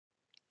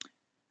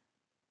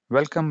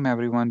Welcome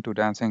everyone to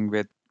Dancing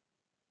with.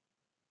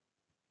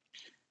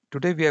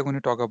 Today we are going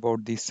to talk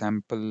about the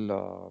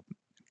sample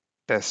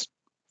test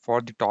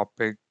for the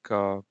topic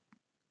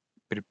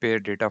prepare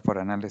data for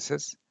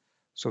analysis.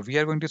 So we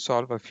are going to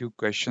solve a few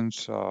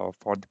questions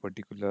for the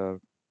particular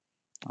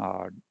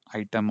uh,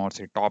 item or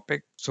say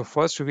topic. So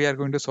first we are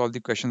going to solve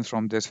the questions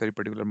from this very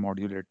particular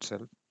module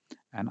itself,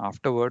 and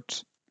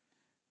afterwards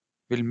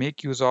we'll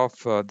make use of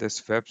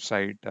this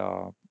website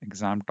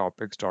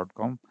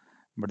examtopics.com.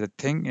 But the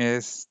thing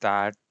is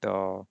that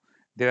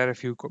there are a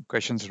few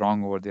questions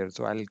wrong over there,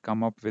 so I'll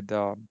come up with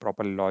the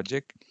proper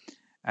logic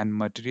and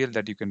material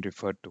that you can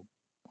refer to.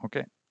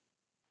 Okay,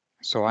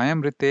 so I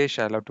am Ritesh.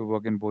 I love to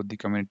work in both the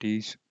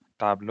communities,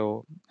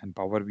 Tableau and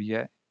Power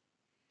BI.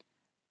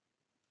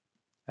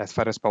 As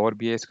far as Power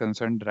BI is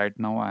concerned, right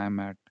now I am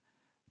at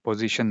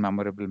position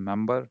memorable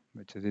member,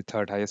 which is the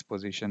third highest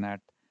position at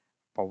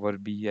Power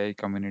BI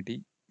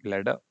community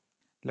ladder.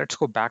 Let's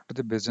go back to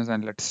the business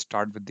and let's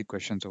start with the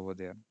questions over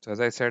there. So as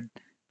I said,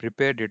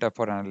 prepare data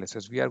for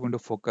analysis. We are going to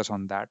focus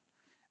on that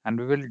and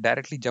we will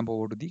directly jump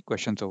over to the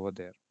questions over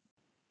there.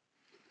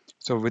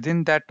 So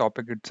within that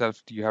topic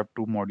itself, you have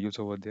two modules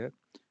over there.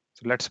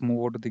 So let's move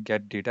over to the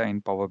get data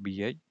in Power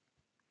BI.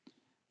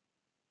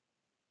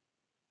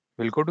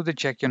 We'll go to the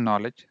check your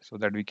knowledge so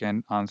that we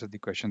can answer the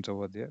questions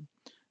over there.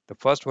 The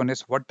first one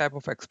is what type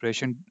of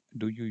expression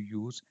do you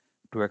use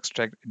to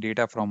extract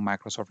data from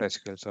Microsoft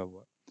SQL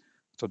Server?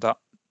 So the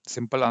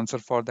simple answer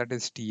for that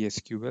is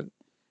TSQL.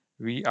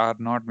 We are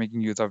not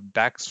making use of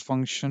DAX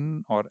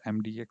function or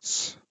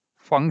MDX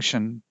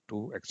function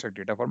to extract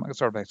data from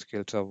Microsoft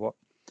SQL Server.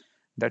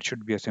 That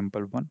should be a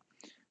simple one.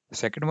 The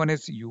second one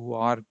is you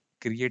are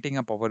creating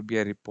a Power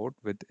BI report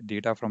with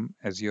data from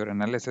Azure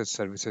Analysis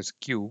Services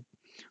Cube.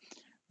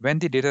 When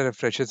the data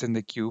refreshes in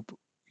the cube,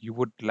 you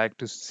would like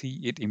to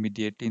see it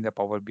immediately in the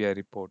Power BI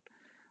report.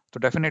 So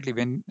definitely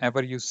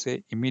whenever you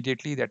say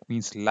immediately, that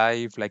means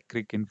live like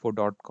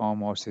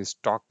crickinfo.com or say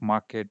stock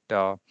market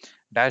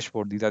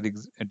dashboard. These are the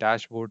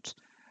dashboards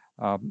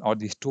or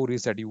the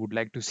stories that you would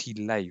like to see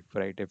live,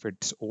 right? If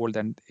it's old,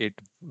 then it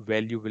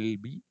value will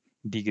be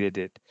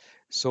degraded.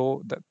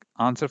 So the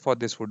answer for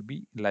this would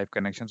be live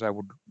connection. So I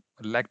would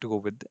like to go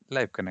with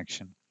live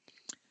connection.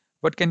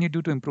 What can you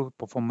do to improve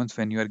performance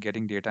when you are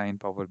getting data in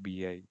Power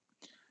BI?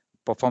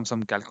 Perform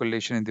some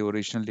calculation in the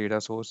original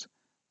data source.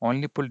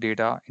 Only pull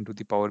data into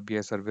the Power BI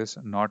service,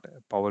 not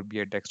Power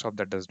BI desktop.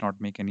 That does not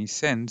make any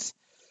sense.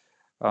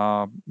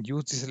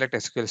 Use the select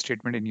SQL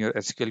statement in your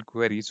SQL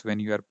queries when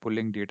you are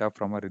pulling data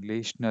from a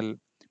relational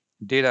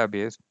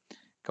database.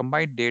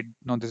 Combine date.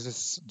 Now this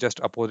is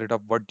just opposite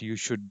of what you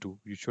should do.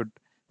 You should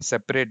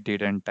separate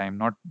date and time.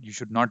 Not you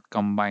should not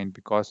combine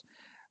because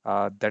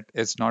that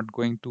is not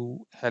going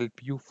to help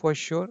you for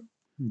sure.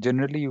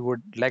 Generally, you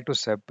would like to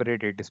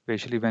separate it,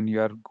 especially when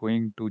you are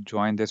going to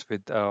join this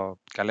with a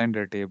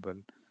calendar table.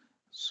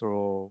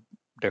 So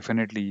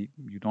definitely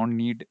you don't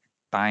need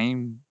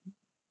time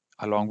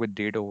along with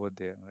date over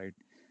there, right?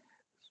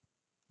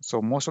 So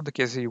most of the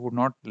cases you would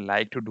not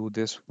like to do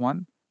this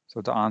one.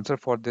 So the answer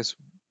for this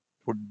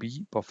would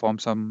be perform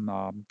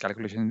some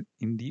calculation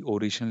in the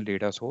original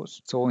data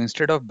source. So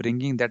instead of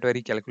bringing that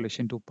very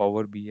calculation to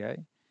Power BI,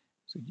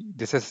 so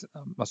this is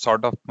a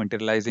sort of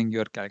materializing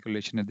your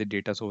calculation at the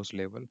data source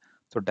level.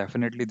 So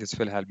definitely this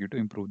will help you to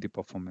improve the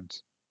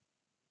performance.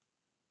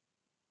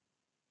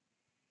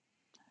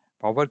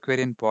 Power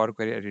Query and Power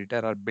Query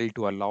Editor are built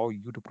to allow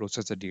you to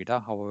process the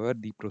data. However,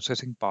 the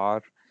processing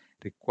power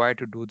required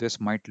to do this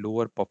might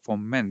lower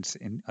performance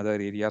in other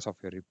areas of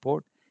your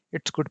report.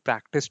 It's good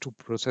practice to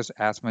process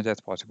as much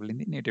as possible in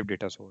the native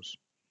data source.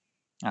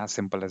 As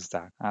simple as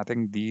that. I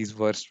think these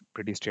were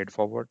pretty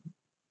straightforward.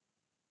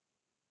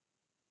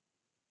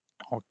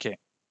 Okay,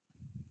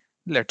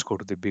 let's go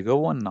to the bigger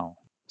one now.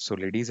 So,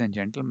 ladies and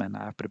gentlemen,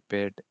 I have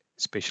prepared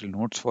special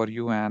notes for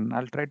you, and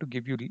I'll try to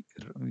give you,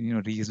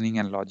 reasoning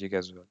and logic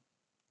as well.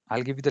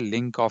 I'll give you the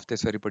link of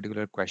this very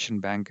particular question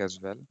bank as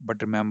well.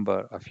 But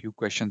remember, a few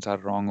questions are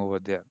wrong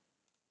over there.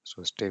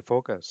 So stay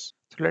focused.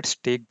 So let's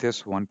take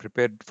this one,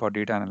 prepared for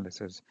data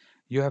analysis.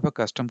 You have a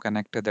custom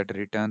connector that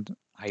returns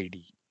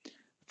ID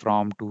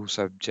from to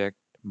subject,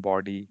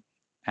 body,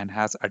 and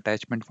has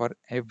attachment for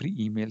every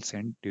email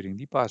sent during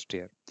the past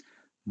year.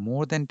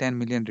 More than 10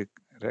 million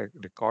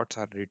records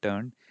are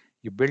returned.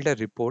 You build a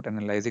report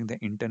analyzing the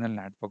internal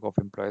network of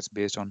employees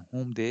based on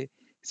whom they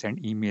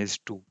send emails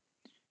to.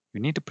 You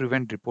need to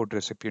prevent report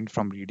recipient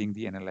from reading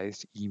the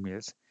analyzed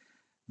emails.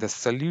 The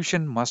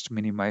solution must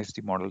minimize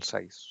the model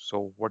size.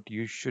 So what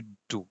you should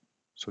do.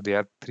 So there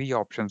are three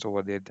options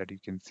over there that you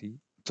can see.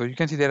 So you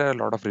can see there are a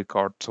lot of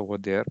records over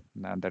there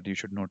that you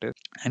should notice.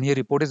 And your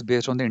report is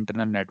based on the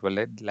internal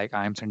network. Like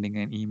I am sending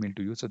an email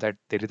to you so that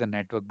there is a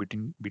network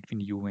between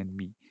you and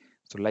me.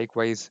 So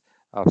likewise,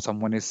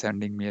 someone is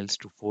sending mails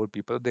to four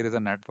people. There is a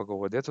network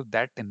over there. So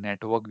that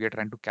network, we are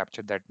trying to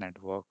capture that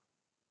network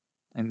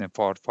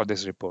for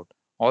this report.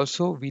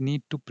 Also, we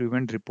need to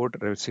prevent report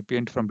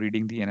recipient from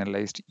reading the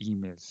analyzed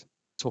emails.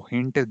 So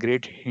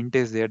great hint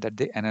is there that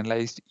the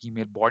analyzed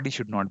email body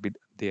should not be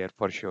there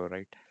for sure,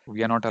 right?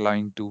 We are not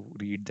allowing to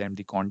read them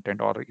the content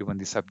or even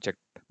the subject.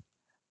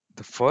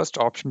 The first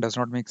option does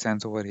not make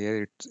sense over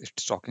here.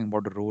 It's talking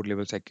about row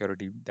level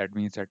security. That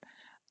means that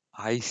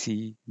I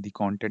see the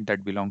content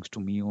that belongs to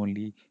me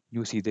only.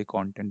 You see the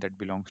content that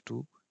belongs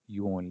to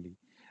you only.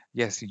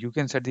 Yes, you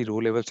can set the row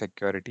level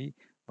security,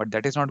 but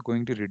that is not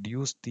going to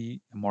reduce the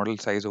model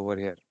size over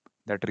here.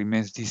 That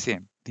remains the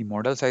same. The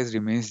model size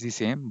remains the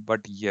same,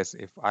 but yes,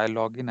 if I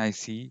log in, I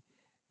see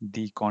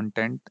the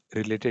content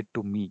related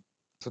to me.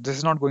 So this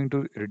is not going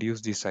to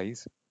reduce the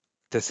size.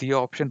 The C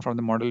option from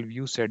the model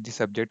view set the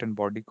subject and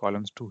body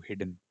columns to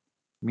hidden.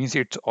 Means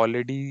it's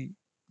already,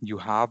 you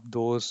have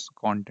those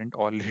content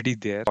already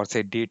there, or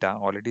say data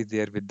already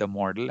there with the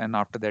model, and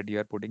after that you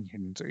are putting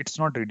hidden. So it's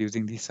not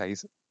reducing the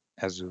size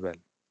as well.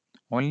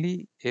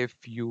 Only if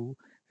you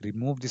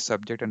remove the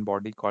subject and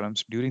body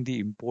columns during the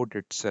import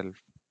itself,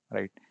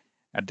 right?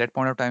 At that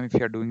point of time, if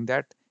you are doing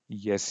that,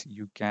 yes,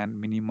 you can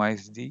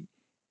minimize the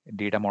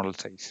data model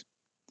size.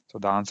 So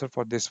the answer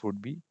for this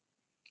would be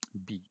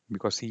B,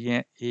 because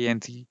A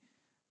and C,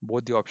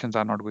 both the options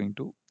are not going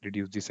to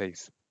reduce the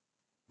size.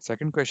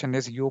 Second question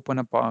is, you open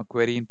a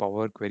query in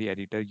Power Query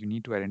Editor, you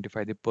need to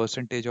identify the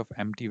percentage of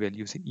empty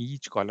values in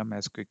each column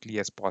as quickly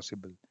as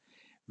possible.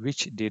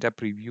 Which data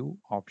preview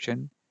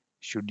option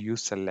should you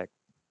select?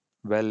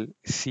 Well,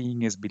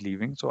 seeing is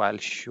believing, so I'll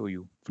show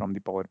you from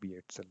the Power BI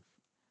itself.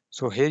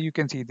 So here you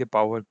can see the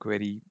Power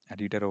Query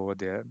Editor over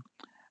there,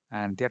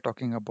 and they're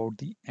talking about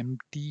the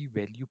empty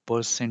value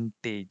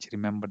percentage.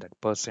 Remember that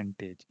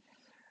percentage.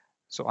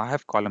 So I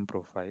have column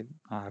profile,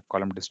 I have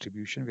column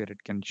distribution where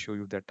it can show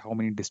you that how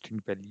many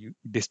distinct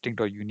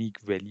or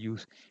unique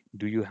values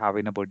do you have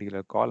in a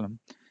particular column.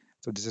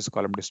 So this is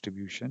column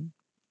distribution.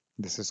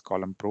 This is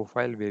column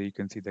profile where you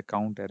can see the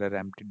count, error,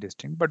 empty,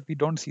 distinct, but we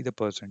don't see the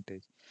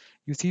percentage.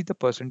 You see the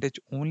percentage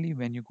only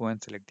when you go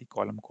and select the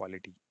column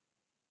quality.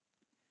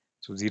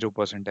 So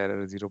 0%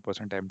 error,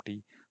 0%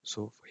 empty.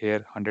 So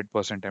here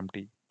 100%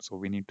 empty. So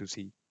we need to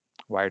see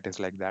why it is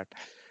like that.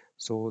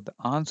 So the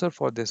answer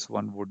for this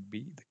one would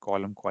be the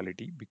column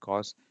quality,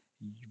 because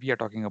we are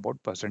talking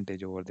about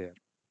percentage over there.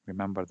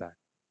 Remember that.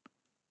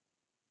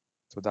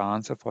 So the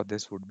answer for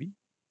this would be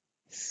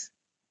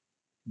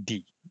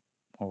D.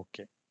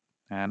 Okay.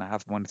 And I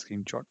have one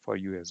screenshot for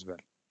you as well.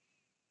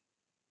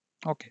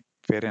 Okay,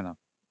 fair enough.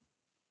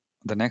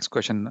 The next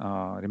question,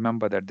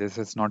 remember that this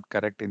is not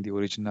correct in the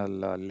original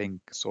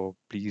link, so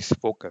please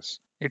focus.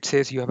 It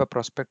says you have a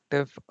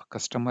prospective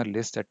customer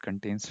list that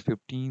contains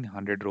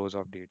 1500 rows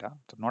of data.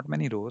 So not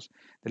many rows.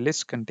 The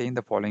list contain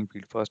the following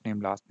field: first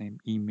name, last name,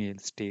 email,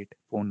 state,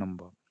 phone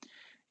number.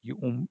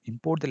 You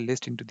import the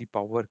list into the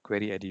Power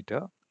Query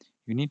Editor.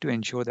 You need to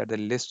ensure that the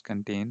list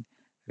contain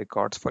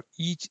records for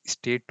each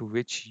state to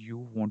which you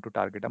want to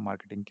target a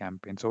marketing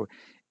campaign. So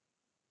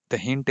the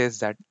hint is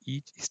that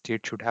each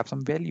state should have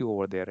some value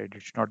over there, right?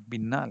 It should not be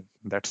null.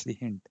 That's the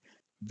hint.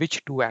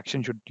 Which two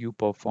actions should you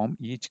perform?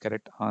 Each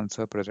correct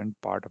answer present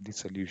part of the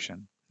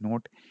solution.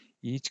 Note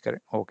each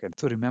correct. Okay.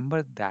 So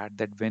remember that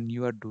when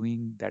you are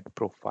doing that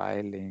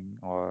profiling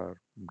or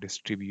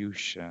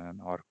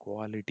distribution or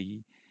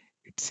quality,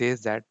 it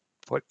says that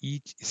for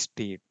each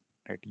state,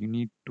 right, you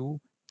need to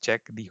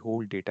check the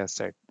whole data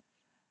set,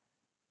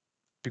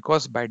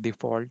 because by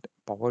default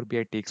Power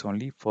BI takes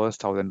only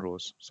first 1,000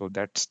 rows. So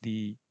that's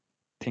the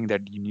thing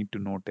that you need to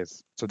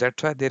notice. So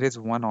that's why there is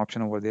one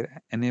option over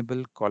there: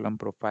 enable column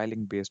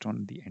profiling based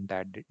on the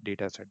entire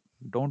data set.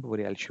 Don't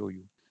worry, I'll show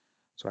you.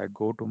 So I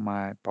go to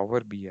my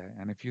Power BI,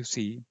 and if you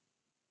see,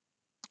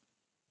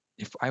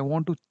 if I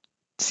want to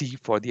see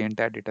for the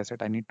entire data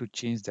set, I need to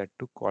change that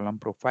to column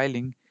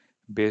profiling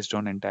based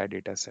on entire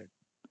data set.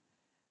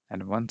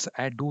 And once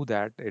I do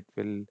that, it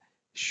will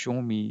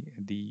show me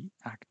the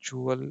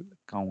actual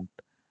count.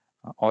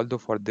 Although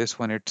for this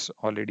one, it's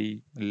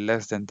already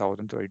less than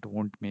 1,000, so it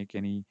won't make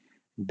any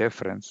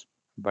difference.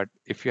 But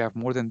if you have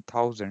more than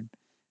 1,000,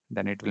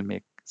 then it will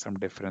make some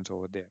difference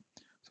over there.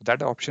 So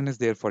that option is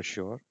there for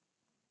sure.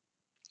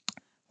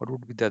 What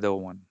would be the other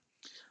one?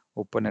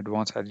 Open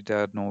advanced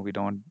editor. No, we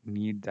don't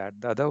need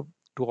that. The other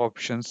two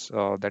options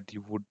that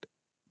you would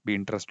be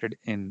interested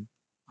in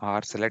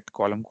are select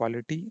column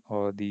quality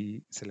or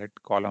the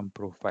select column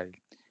profile.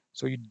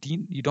 So you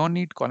don't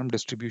need column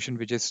distribution,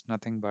 which is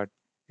nothing but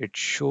it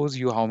shows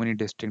you how many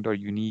distinct or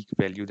unique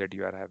value that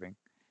you are having.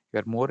 You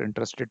are more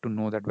interested to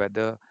know that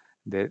whether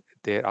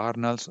there are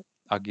nulls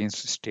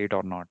against state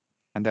or not.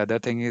 And the other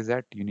thing is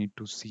that you need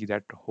to see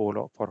that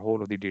whole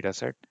of the data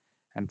set.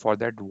 And for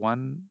that,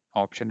 one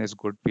option is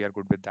good. We are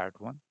good with that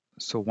one.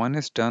 So one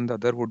is done. The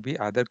other would be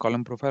either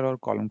column profile or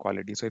column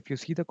quality. So if you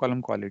see the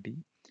column quality,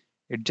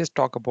 it just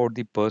talk about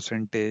the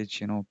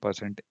percentage,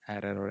 percent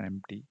error or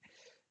empty.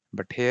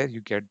 But here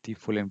you get the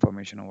full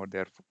information over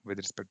there with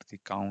respect to the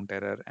count,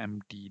 error,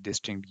 empty,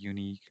 distinct,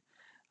 unique,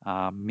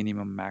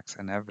 minimum, max,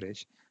 and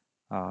average.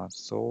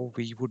 So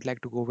we would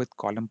like to go with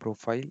column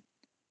profile,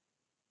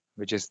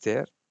 which is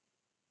there,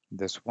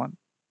 this one,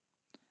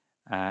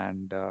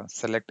 and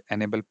select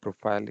enable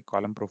profile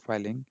column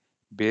profiling.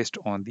 based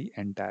on the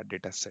entire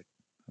data set,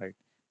 right?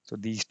 So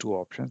these two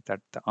options,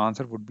 that the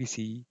answer would be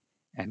C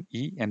and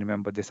E. And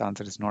remember, this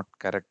answer is not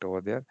correct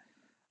over there,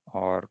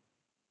 or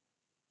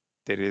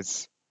there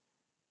is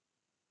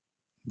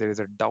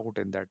a doubt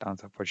in that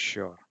answer for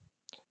sure.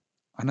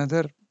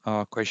 Another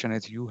question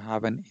is, you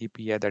have an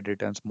API that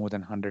returns more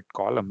than 100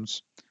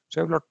 columns.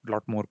 So you have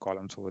lot more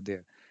columns over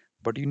there,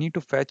 but you need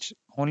to fetch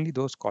only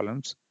those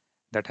columns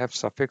that have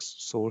suffix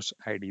source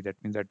ID. That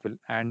means that will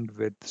end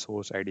with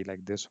source ID,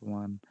 like this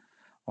one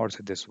or say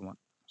this one.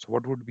 So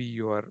what would be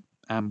your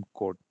AMP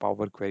code,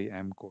 Power Query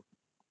AMP code?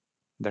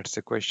 That's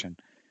the question.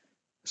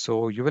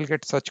 So you will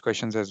get such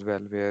questions as well,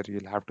 where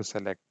you'll have to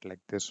select like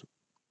this,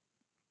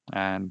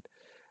 and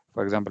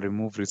for example,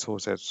 remove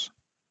resources,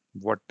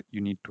 what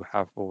you need to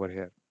have over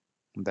here.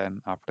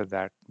 Then after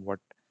that, what?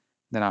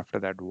 Then after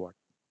that, what?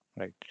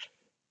 Right.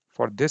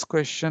 For this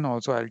question,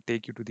 also, I'll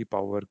take you to the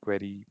Power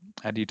Query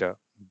editor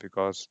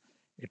because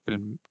it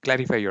will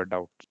clarify your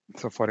doubt.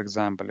 So, for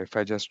example, if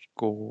I just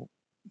go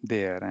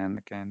there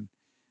and can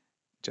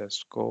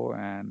just go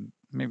and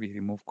maybe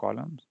remove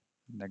columns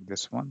like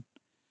this one,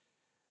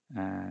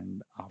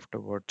 and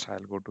afterwards I'll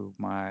go to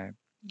my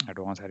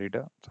advanced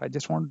editor. So I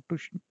just want to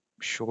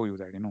show you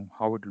that,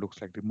 how it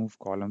looks like. Remove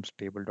columns,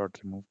 table dot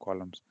remove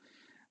columns.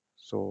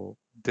 So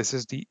this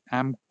is the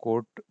AMP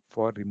code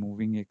for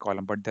removing a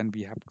column, but then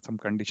we have some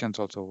conditions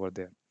also over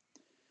there.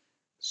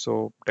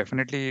 So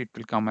definitely it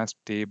will come as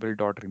table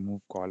dot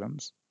remove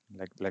columns,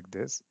 like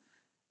this.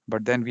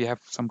 But then we have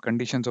some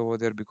conditions over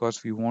there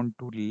because we want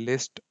to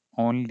list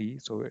only.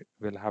 So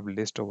we'll have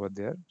list over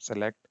there.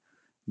 Select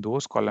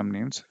those column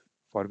names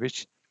for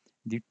which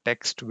the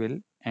text will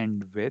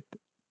end with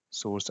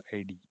source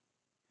ID.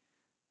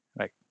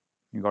 Right?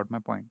 You got my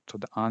point. So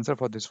the answer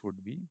for this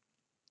would be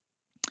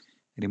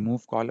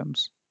remove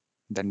columns,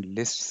 then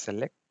list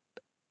select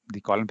the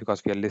column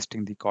because we are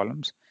listing the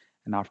columns,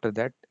 and after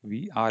that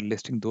we are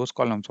listing those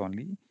columns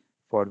only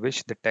for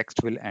which the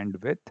text will end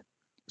with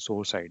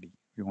source ID.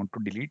 We want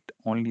to delete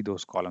only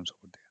those columns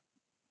over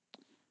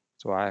there.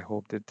 So I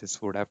hope that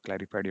this would have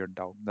clarified your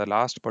doubt. The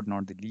last but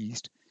not the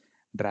least,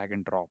 drag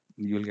and drop.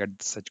 You'll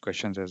get such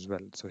questions as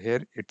well. So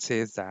here it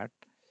says that,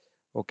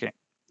 okay,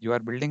 you are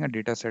building a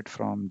data set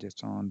from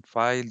JSON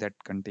file that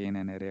contain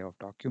an array of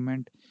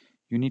document.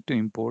 You need to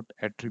import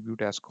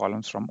attribute as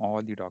columns from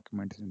all the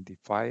documents in the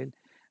file.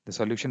 The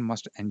solution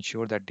must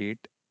ensure that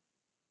date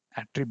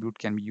attribute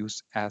can be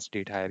used as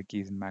data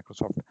hierarchies in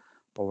Microsoft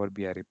Power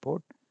BI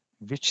report.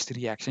 Which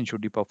three actions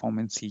should you perform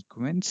in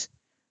sequence?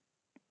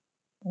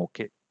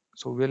 Okay,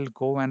 so we'll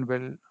go and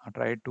we'll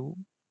try to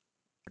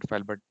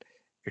file, but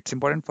it's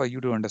important for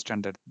you to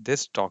understand that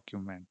this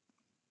document,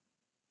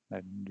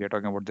 that we are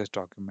talking about this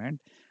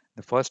document,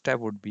 the first step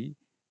would be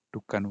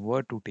to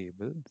convert to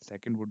table,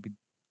 second would be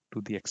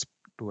to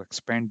to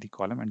expand the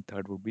column, and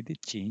third would be the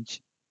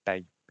change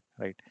type,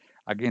 right?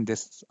 Again,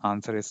 this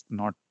answer is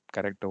not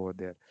correct over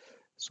there,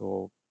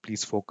 so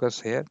please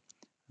focus here.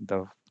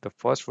 The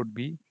first would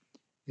be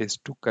is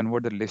to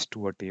convert the list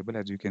to a table,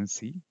 as you can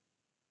see,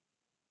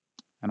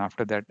 and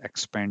after that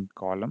expand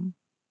column.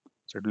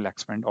 So it will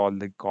expand all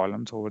the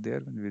columns over there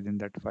within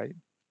that file.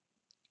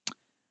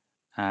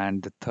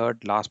 And the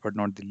third, last but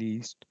not the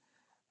least,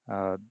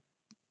 uh,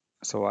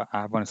 so I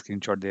have one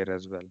screenshot there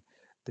as well.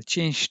 The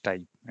change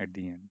type at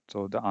the end.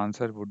 So the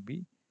answer would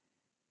be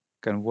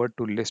convert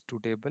to list to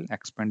table,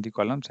 expand the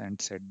columns,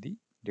 and set the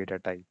data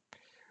type.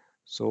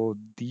 So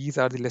these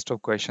are the list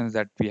of questions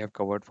that we have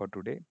covered for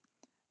today.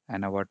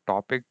 And our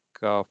topic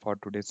for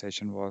today's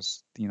session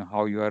was,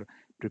 how you are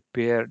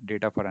prepare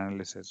data for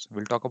analysis.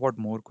 We'll talk about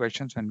more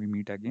questions when we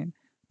meet again.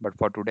 But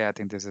for today, I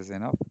think this is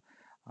enough.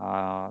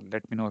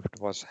 Let me know if it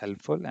was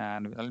helpful,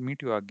 and I'll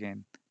meet you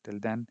again. Till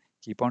then,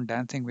 keep on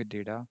dancing with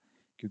data,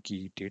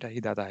 क्योंकि data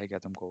ही दाता है क्या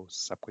तुमको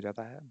सब कुछ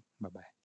आता है. Bye bye.